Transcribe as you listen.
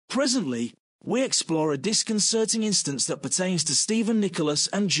Presently, we explore a disconcerting instance that pertains to Stephen Nicholas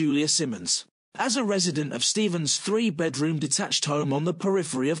and Julia Simmons. As a resident of Stephen's 3-bedroom detached home on the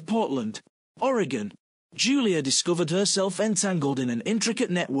periphery of Portland, Oregon, Julia discovered herself entangled in an intricate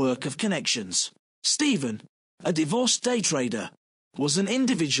network of connections. Stephen, a divorced day trader, was an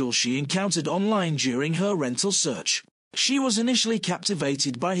individual she encountered online during her rental search. She was initially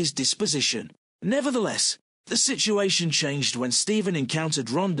captivated by his disposition. Nevertheless, the situation changed when Stephen encountered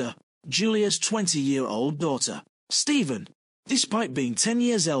Rhonda, Julia's 20-year-old daughter. Stephen, despite being 10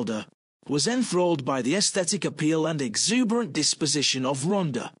 years elder, was enthralled by the aesthetic appeal and exuberant disposition of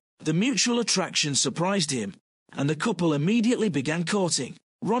Rhonda. The mutual attraction surprised him, and the couple immediately began courting.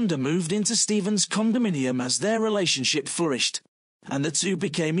 Rhonda moved into Stephen's condominium as their relationship flourished, and the two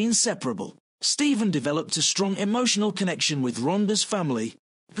became inseparable. Stephen developed a strong emotional connection with Rhonda's family,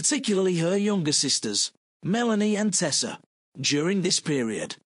 particularly her younger sisters, Melanie and Tessa. During this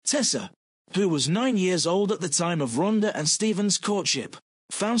period, Tessa, who was 9 years old at the time of Rhonda and Stephen's courtship,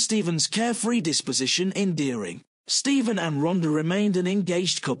 found Stephen's carefree disposition endearing. Stephen and Rhonda remained an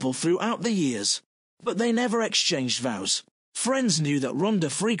engaged couple throughout the years, but they never exchanged vows. Friends knew that Rhonda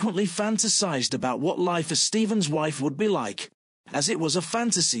frequently fantasized about what life as Stephen's wife would be like, as it was a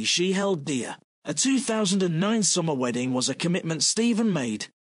fantasy she held dear. A 2009 summer wedding was a commitment Stephen made,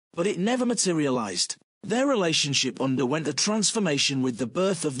 but it never materialized. Their relationship underwent a transformation with the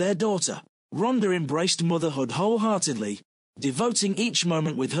birth of their daughter. Rhonda embraced motherhood wholeheartedly, devoting each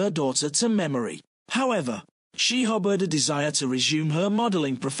moment with her daughter to memory. However, she harbored a desire to resume her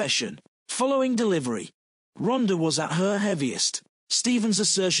modeling profession. Following delivery, Rhonda was at her heaviest. Stephen's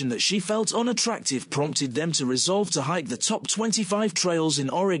assertion that she felt unattractive prompted them to resolve to hike the top 25 trails in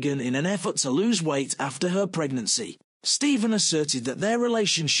Oregon in an effort to lose weight after her pregnancy. Stephen asserted that their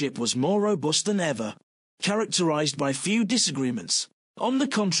relationship was more robust than ever, characterized by few disagreements. On the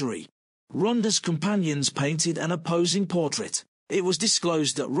contrary, Rhonda's companions painted an opposing portrait. It was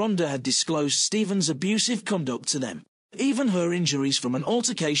disclosed that Rhonda had disclosed Stephen's abusive conduct to them. Even her injuries from an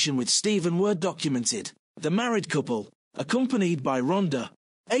altercation with Stephen were documented. The married couple, accompanied by Rhonda,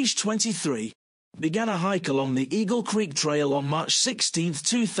 aged 23, began a hike along the Eagle Creek Trail on March 16,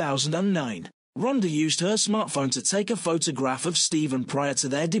 2009. Rhonda used her smartphone to take a photograph of Stephen prior to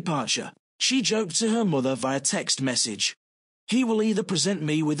their departure. She joked to her mother via text message, "He will either present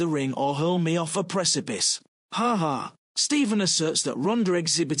me with a ring or hurl me off a precipice. Ha ha." Stephen asserts that Rhonda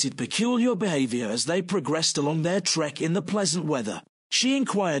exhibited peculiar behavior as they progressed along their trek in the pleasant weather. She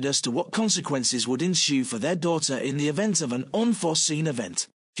inquired as to what consequences would ensue for their daughter in the event of an unforeseen event.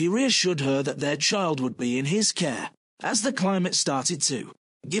 He reassured her that their child would be in his care. As the climate started to,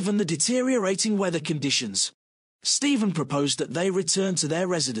 given the deteriorating weather conditions, Stephen proposed that they return to their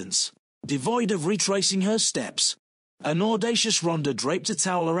residence. Devoid of retracing her steps, an audacious Rhonda draped a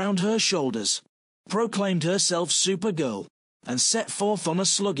towel around her shoulders, proclaimed herself Supergirl, and set forth on a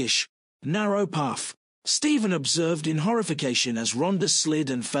sluggish, narrow path. Stephen observed in horrification as Rhonda slid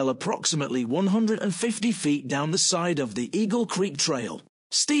and fell approximately 150 feet down the side of the Eagle Creek Trail.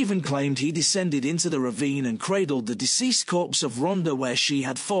 Stephen claimed he descended into the ravine and cradled the deceased corpse of Rhonda where she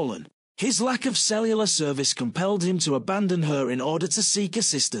had fallen. His lack of cellular service compelled him to abandon her in order to seek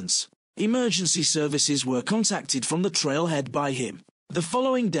assistance. Emergency services were contacted from the trailhead by him. The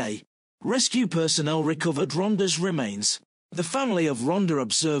following day, rescue personnel recovered Rhonda's remains. The family of Rhonda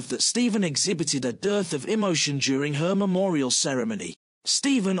observed that Stephen exhibited a dearth of emotion during her memorial ceremony.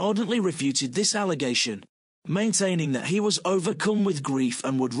 Stephen ardently refuted this allegation, maintaining that he was overcome with grief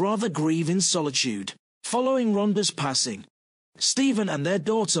and would rather grieve in solitude. Following Rhonda's passing, Stephen and their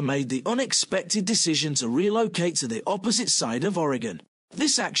daughter made the unexpected decision to relocate to the opposite side of Oregon.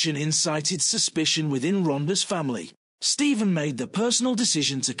 This action incited suspicion within Rhonda's family. Stephen made the personal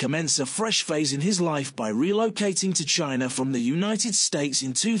decision to commence a fresh phase in his life by relocating to China from the United States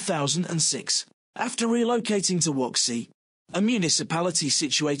in 2006. After relocating to Wuxi, a municipality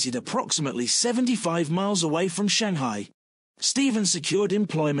situated approximately 75 miles away from Shanghai, Stephen secured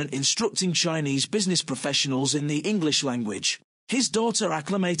employment instructing Chinese business professionals in the English language. His daughter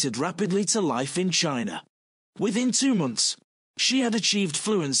acclimated rapidly to life in China. Within 2 months, she had achieved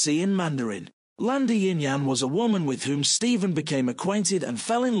fluency in Mandarin. Landy Yinyan was a woman with whom Stephen became acquainted and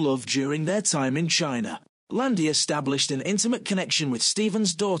fell in love during their time in China. Landy established an intimate connection with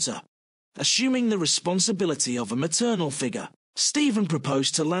Stephen's daughter, assuming the responsibility of a maternal figure. Stephen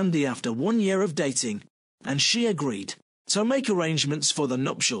proposed to Landy after 1 year of dating, and she agreed to make arrangements for the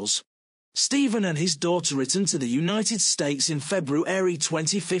nuptials. Stephen and his daughter returned to the United States in February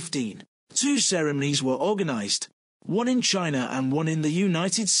 2015. 2 ceremonies were organized, one in China and one in the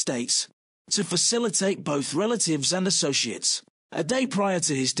United States, to facilitate both relatives and associates. A day prior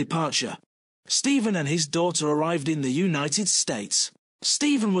to his departure, Stephen and his daughter arrived in the United States.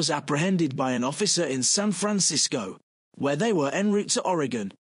 Stephen was apprehended by an officer in San Francisco, where they were en route to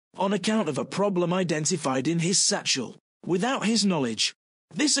Oregon, on account of a problem identified in his satchel. Without his knowledge,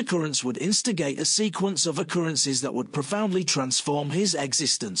 this occurrence would instigate a sequence of occurrences that would profoundly transform his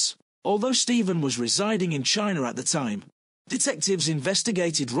existence. Although Stephen was residing in China at the time, detectives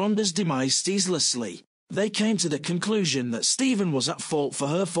investigated Rhonda's demise ceaselessly. They came to the conclusion that Stephen was at fault for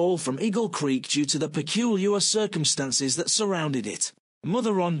her fall from Eagle Creek due to the peculiar circumstances that surrounded it.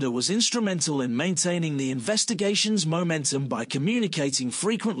 Mother Rhonda was instrumental in maintaining the investigation's momentum by communicating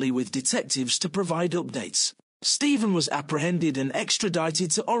frequently with detectives to provide updates. Stephen was apprehended and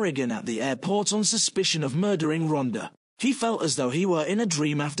extradited to Oregon at the airport on suspicion of murdering Rhonda. He felt as though he were in a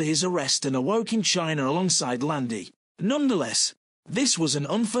dream after his arrest and awoke in China alongside Landy. Nonetheless, this was an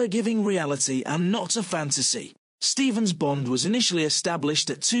unforgiving reality and not a fantasy. Stephen's bond was initially established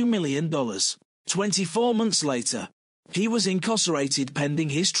at $2 million. 24 months later, he was incarcerated pending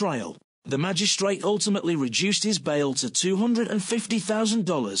his trial. The magistrate ultimately reduced his bail to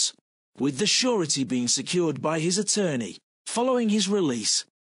 $250,000, with the surety being secured by his attorney. Following his release,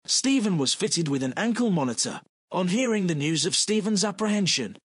 Stephen was fitted with an ankle monitor. On hearing the news of Stephen's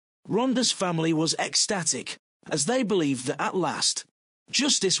apprehension, Rhonda's family was ecstatic, as they believed that at last,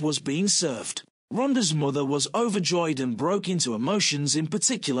 justice was being served. Rhonda's mother was overjoyed and broke into emotions, in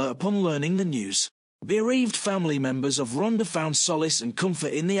particular upon learning the news. Bereaved family members of Rhonda found solace and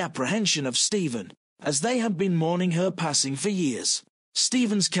comfort in the apprehension of Stephen, as they had been mourning her passing for years.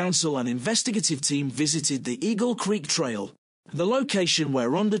 Stephen's counsel and investigative team visited the Eagle Creek Trail, the location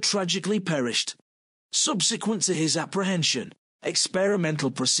where Rhonda tragically perished. Subsequent to his apprehension, experimental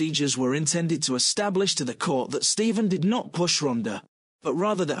procedures were intended to establish to the court that Stephen did not push Rhonda, but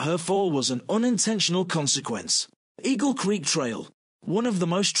rather that her fall was an unintentional consequence. Eagle Creek Trail, one of the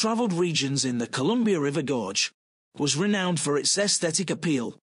most traveled regions in the Columbia River Gorge, was renowned for its aesthetic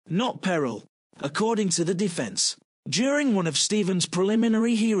appeal, not peril, according to the defense. During one of Stephen's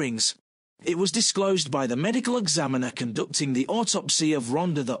preliminary hearings, it was disclosed by the medical examiner conducting the autopsy of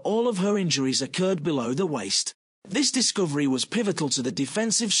Rhonda that all of her injuries occurred below the waist. This discovery was pivotal to the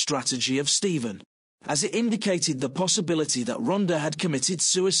defensive strategy of Stephen, as it indicated the possibility that Rhonda had committed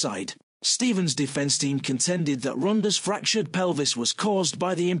suicide. Stephen's defense team contended that Rhonda's fractured pelvis was caused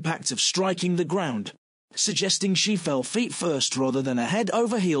by the impact of striking the ground, suggesting she fell feet first rather than a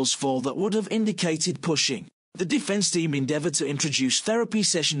head-over-heels fall that would have indicated pushing. The defense team endeavored to introduce therapy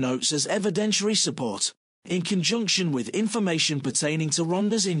session notes as evidentiary support, in conjunction with information pertaining to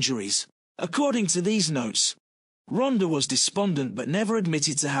Rhonda's injuries. According to these notes, Rhonda was despondent but never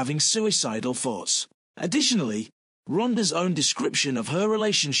admitted to having suicidal thoughts. Additionally, Rhonda's own description of her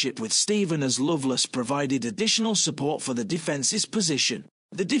relationship with Stephen as loveless provided additional support for the defense's position.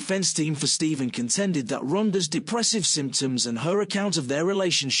 The defense team for Stephen contended that Rhonda's depressive symptoms and her account of their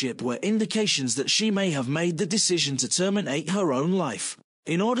relationship were indications that she may have made the decision to terminate her own life.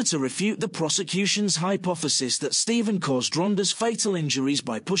 In order to refute the prosecution's hypothesis that Stephen caused Rhonda's fatal injuries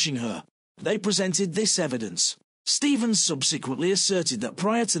by pushing her, they presented this evidence. Stephen subsequently asserted that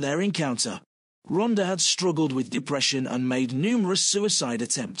prior to their encounter, Rhonda had struggled with depression and made numerous suicide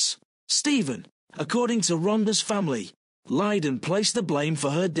attempts. Stephen, according to Rhonda's family, lied and placed the blame for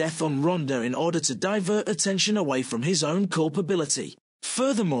her death on Rhonda in order to divert attention away from his own culpability.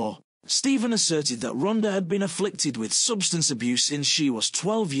 Furthermore, Stephen asserted that Rhonda had been afflicted with substance abuse since she was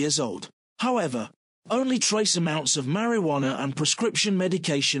 12 years old. However, only trace amounts of marijuana and prescription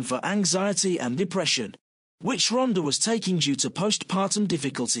medication for anxiety and depression, which Rhonda was taking due to postpartum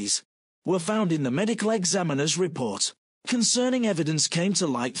difficulties, were found in the medical examiner's report. Concerning evidence came to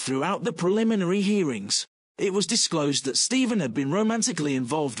light throughout the preliminary hearings. It was disclosed that Stephen had been romantically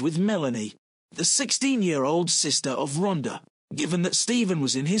involved with Melanie, the 16-year-old sister of Rhonda. Given that Stephen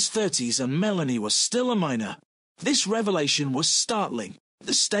was in his 30s and Melanie was still a minor, this revelation was startling.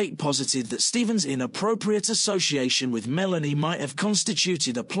 The state posited that Stephen's inappropriate association with Melanie might have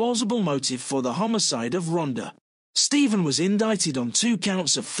constituted a plausible motive for the homicide of Rhonda. Stephen was indicted on 2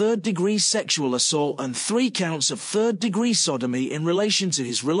 counts of third-degree sexual assault and 3 counts of third-degree sodomy in relation to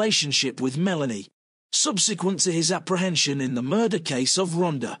his relationship with Melanie. Subsequent to his apprehension in the murder case of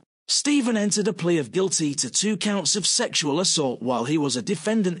Rhonda, Stephen entered a plea of guilty to 2 counts of sexual assault while he was a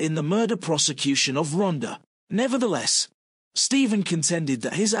defendant in the murder prosecution of Rhonda. Nevertheless, Stephen contended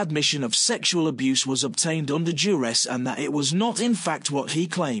that his admission of sexual abuse was obtained under duress and that it was not in fact what he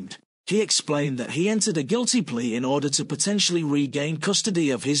claimed. He explained that he entered a guilty plea in order to potentially regain custody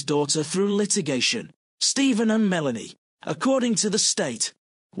of his daughter through litigation. Stephen and Melanie, according to the state,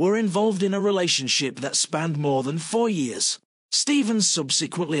 were involved in a relationship that spanned more than 4 years. Stephen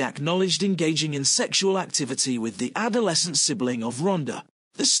subsequently acknowledged engaging in sexual activity with the adolescent sibling of Rhonda.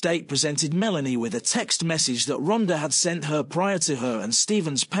 The state presented Melanie with a text message that Rhonda had sent her prior to her and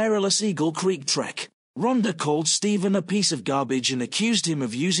Stephen's perilous Eagle Creek trek. Rhonda called Stephen a piece of garbage and accused him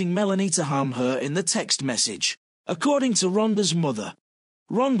of using Melanie to harm her in the text message. According to Rhonda's mother,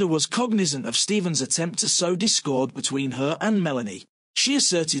 Rhonda was cognizant of Stephen's attempt to sow discord between her and Melanie. She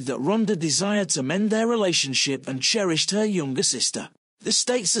asserted that Rhonda desired to mend their relationship and cherished her younger sister. The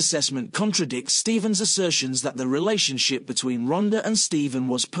state's assessment contradicts Stephen's assertions that the relationship between Rhonda and Stephen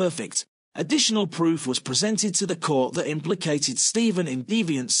was perfect. Additional proof was presented to the court that implicated Stephen in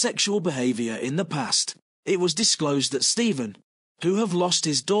deviant sexual behavior in the past. It was disclosed that Stephen, who had lost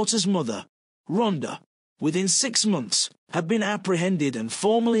his daughter's mother, Rhonda, within 6 months, had been apprehended and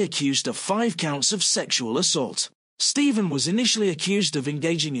formally accused of 5 counts of sexual assault. Stephen was initially accused of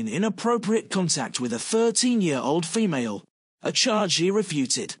engaging in inappropriate contact with a 13-year-old female, a charge he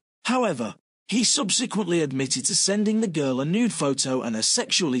refuted. However, he subsequently admitted to sending the girl a nude photo and a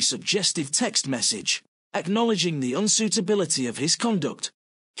sexually suggestive text message, acknowledging the unsuitability of his conduct.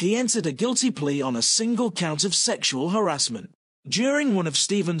 He entered a guilty plea on a single count of sexual harassment. During one of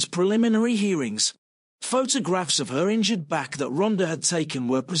Stephen's preliminary hearings, photographs of her injured back that Rhonda had taken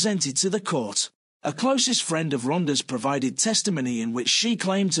were presented to the court. A closest friend of Rhonda's provided testimony in which she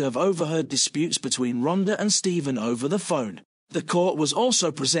claimed to have overheard disputes between Rhonda and Stephen over the phone. The court was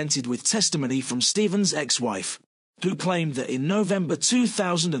also presented with testimony from Stephen's ex-wife, who claimed that in November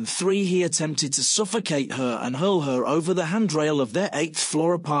 2003 he attempted to suffocate her and hurl her over the handrail of their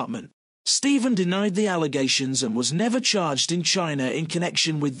 8th-floor apartment. Stephen denied the allegations and was never charged in China in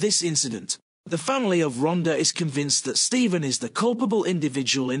connection with this incident. The family of Rhonda is convinced that Stephen is the culpable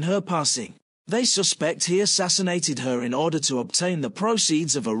individual in her passing. They suspect he assassinated her in order to obtain the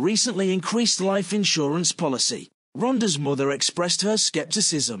proceeds of a recently increased life insurance policy. Rhonda's mother expressed her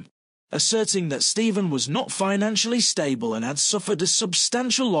skepticism, asserting that Stephen was not financially stable and had suffered a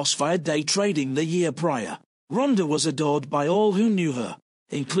substantial loss via day trading the year prior. Rhonda was adored by all who knew her,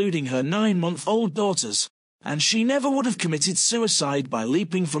 including her 9-month-old daughters, and she never would have committed suicide by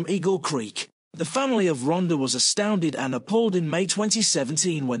leaping from Eagle Creek. The family of Rhonda was astounded and appalled in May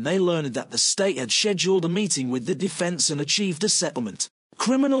 2017 when they learned that the state had scheduled a meeting with the defense and achieved a settlement.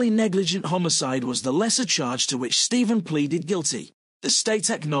 Criminally negligent homicide was the lesser charge to which Stephen pleaded guilty. The state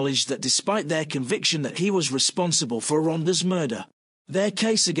acknowledged that despite their conviction that he was responsible for Rhonda's murder, their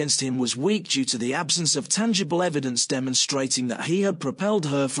case against him was weak due to the absence of tangible evidence demonstrating that he had propelled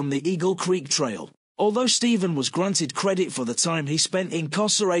her from the Eagle Creek Trail. Although Stephen was granted credit for the time he spent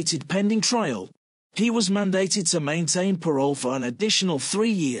incarcerated pending trial, he was mandated to maintain parole for an additional 3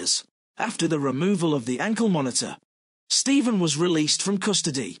 years. After the removal of the ankle monitor, Stephen was released from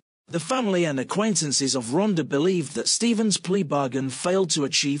custody. The family and acquaintances of Rhonda believed that Stephen's plea bargain failed to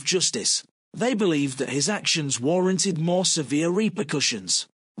achieve justice. They believed that his actions warranted more severe repercussions.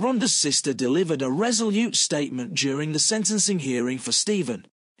 Rhonda's sister delivered a resolute statement during the sentencing hearing for Stephen,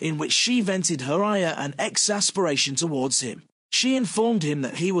 in which she vented her ire and exasperation towards him. She informed him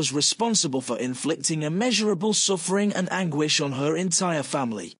that he was responsible for inflicting immeasurable suffering and anguish on her entire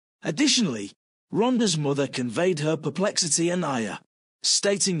family. Additionally, Rhonda's mother conveyed her perplexity and ire,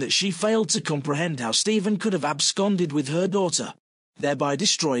 stating that she failed to comprehend how Stephen could have absconded with her daughter, thereby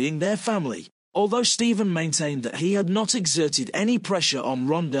destroying their family. Although Stephen maintained that he had not exerted any pressure on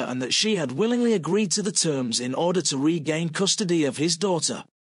Rhonda and that she had willingly agreed to the terms in order to regain custody of his daughter,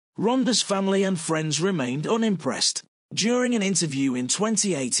 Rhonda's family and friends remained unimpressed. During an interview in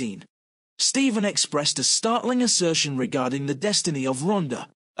 2018, Stephen expressed a startling assertion regarding the destiny of Rhonda.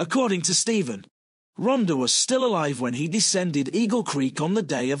 According to Stephen, Rhonda was still alive when he descended Eagle Creek on the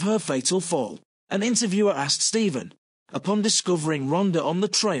day of her fatal fall. An interviewer asked Stephen, upon discovering Rhonda on the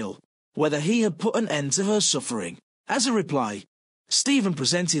trail, whether he had put an end to her suffering. As a reply, Stephen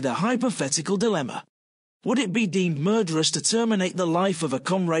presented a hypothetical dilemma. Would it be deemed murderous to terminate the life of a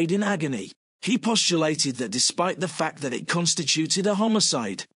comrade in agony? He postulated that despite the fact that it constituted a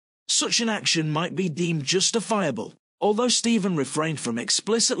homicide, such an action might be deemed justifiable. Although Stephen refrained from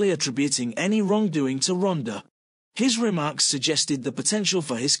explicitly attributing any wrongdoing to Rhonda, his remarks suggested the potential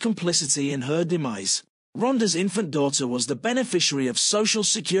for his complicity in her demise. Rhonda's infant daughter was the beneficiary of Social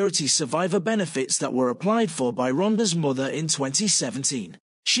Security survivor benefits that were applied for by Rhonda's mother in 2017.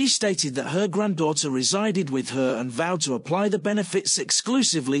 She stated that her granddaughter resided with her and vowed to apply the benefits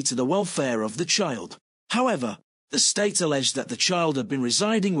exclusively to the welfare of the child. However, the state alleged that the child had been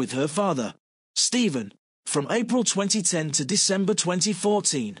residing with her father, Stephen, from April 2010 to December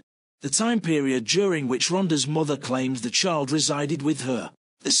 2014, the time period during which Rhonda's mother claimed the child resided with her.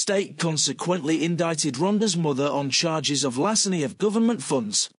 The state consequently indicted Rhonda's mother on charges of larceny of government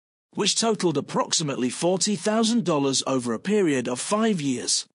funds, which totaled approximately $40,000 over a period of 5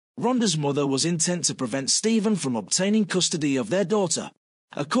 years. Rhonda's mother was intent to prevent Stephen from obtaining custody of their daughter.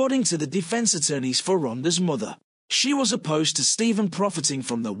 According to the defense attorneys for Rhonda's mother, she was opposed to Stephen profiting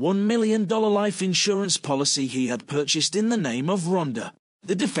from the $1 million life insurance policy he had purchased in the name of Rhonda.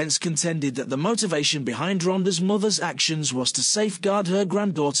 The defense contended that the motivation behind Rhonda's mother's actions was to safeguard her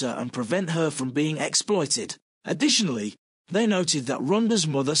granddaughter and prevent her from being exploited. Additionally, they noted that Rhonda's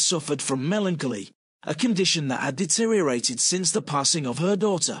mother suffered from melancholy, a condition that had deteriorated since the passing of her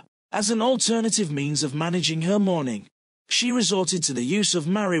daughter. As an alternative means of managing her mourning, she resorted to the use of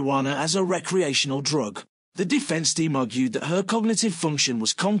marijuana as a recreational drug. The defense team argued that her cognitive function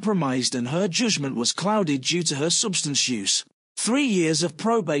was compromised and her judgment was clouded due to her substance use. 3 years of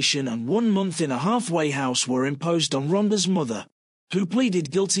probation and 1 month in a halfway house were imposed on Rhonda's mother, who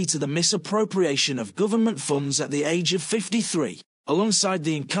pleaded guilty to the misappropriation of government funds at the age of 53, alongside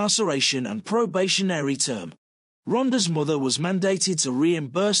the incarceration and probationary term. Rhonda's mother was mandated to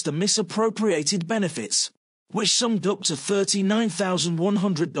reimburse the misappropriated benefits, which summed up to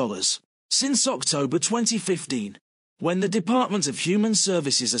 $39,100. Since October 2015, when the Department of Human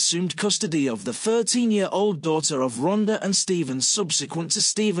Services assumed custody of the 13-year-old daughter of Rhonda and Stephen subsequent to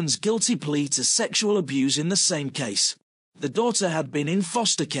Stephen's guilty plea to sexual abuse in the same case, the daughter had been in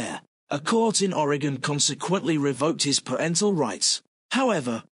foster care. A court in Oregon consequently revoked his parental rights.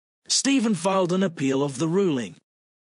 However, Stephen filed an appeal of the ruling.